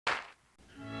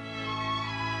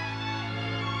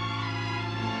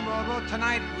Well,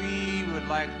 tonight we would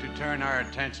like to turn our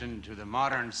attention to the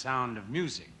modern sound of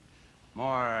music,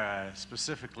 more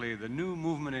specifically the new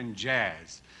movement in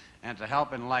jazz. And to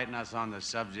help enlighten us on the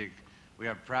subject, we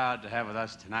are proud to have with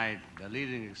us tonight the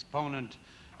leading exponent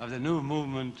of the new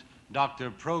movement,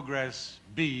 Dr. Progress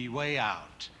B.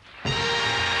 Wayout.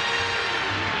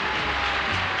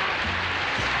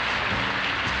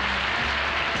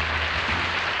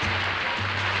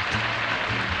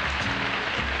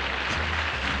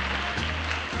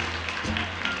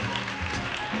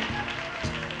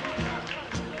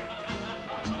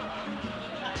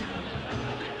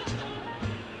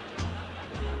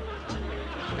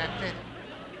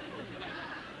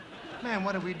 Man,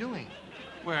 what are we doing?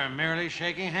 We're merely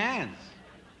shaking hands.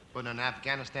 But in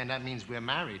Afghanistan, that means we're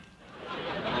married.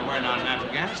 Well, we're not in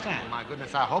Afghanistan. Oh, my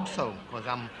goodness, I hope so, because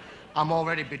I'm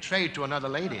already betrayed to another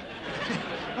lady.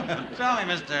 Tell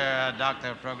me, Mr.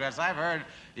 Dr. Progress, I've heard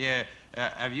you,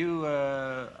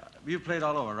 you played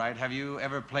all over, right? Have you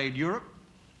ever played Europe?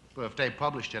 Well, if they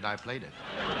published it, I played it.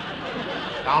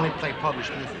 I only play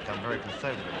published music. I'm very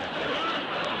conservative.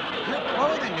 Your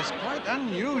clothing is quite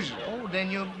unusual. Oh, then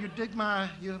you dig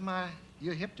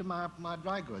you're hip to my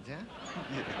dry goods, yeah?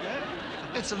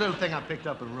 It's a little thing I picked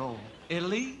up in Rome.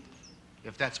 Italy?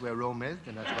 If that's where Rome is,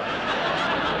 then that's right.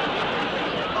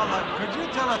 Well, could you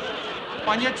tell us,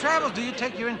 on your travels, do you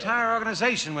take your entire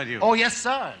organization with you? Oh, yes,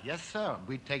 sir. Yes, sir.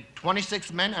 We take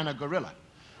 26 men and a gorilla.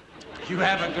 You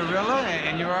have a gorilla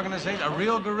in your organization? A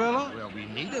real gorilla? Well, we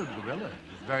need a gorilla.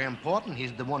 He's very important.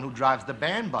 He's the one who drives the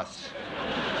band bus.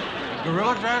 The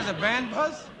gorilla drives the band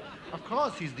bus? Of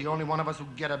course, he's the only one of us who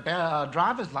can get a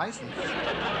driver's license.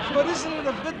 But isn't it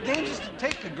a bit dangerous to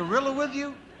take a gorilla with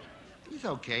you? He's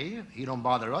okay. He don't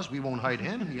bother us. We won't hurt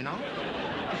him, you know?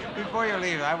 Before you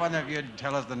leave, I wonder if you'd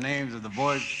tell us the names of the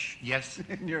boys Yes.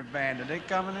 in your band. Are they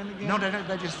coming in again? No,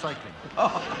 they're just cycling.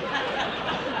 Oh.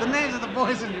 The names of the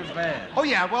boys in your band. Oh,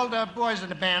 yeah. Well, the boys in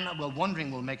the band, well,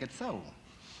 wondering will make it so.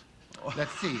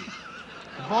 Let's see.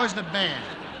 The boys in the band.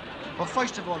 Well,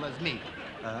 first of all, there's me.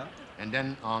 Uh-huh. And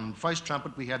then on first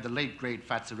trumpet, we have the late, great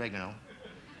Fats Oregano.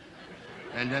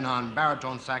 And then on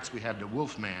baritone sax, we have the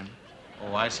Wolfman.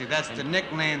 Oh, I see. That's the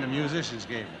nickname the musicians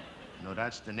gave him. No,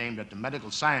 that's the name that the medical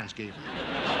science gave him.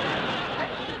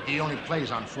 He only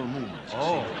plays on full moons.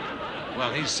 Oh.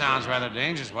 Well, he sounds rather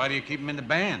dangerous. Why do you keep him in the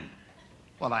band?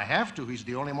 Well, I have to. He's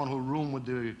the only one who roomed with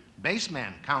the bass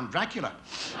man, Count Dracula.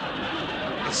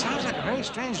 It sounds like a very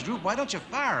strange group. Why don't you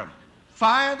fire him?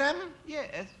 Fire them?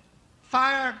 Yes.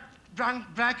 Fire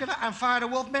Dracula and fire the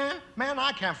Wolfman? Man,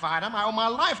 I can't fire them. I owe my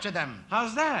life to them.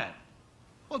 How's that?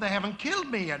 Well, they haven't killed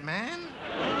me yet, man.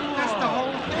 That's the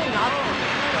whole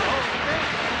thing.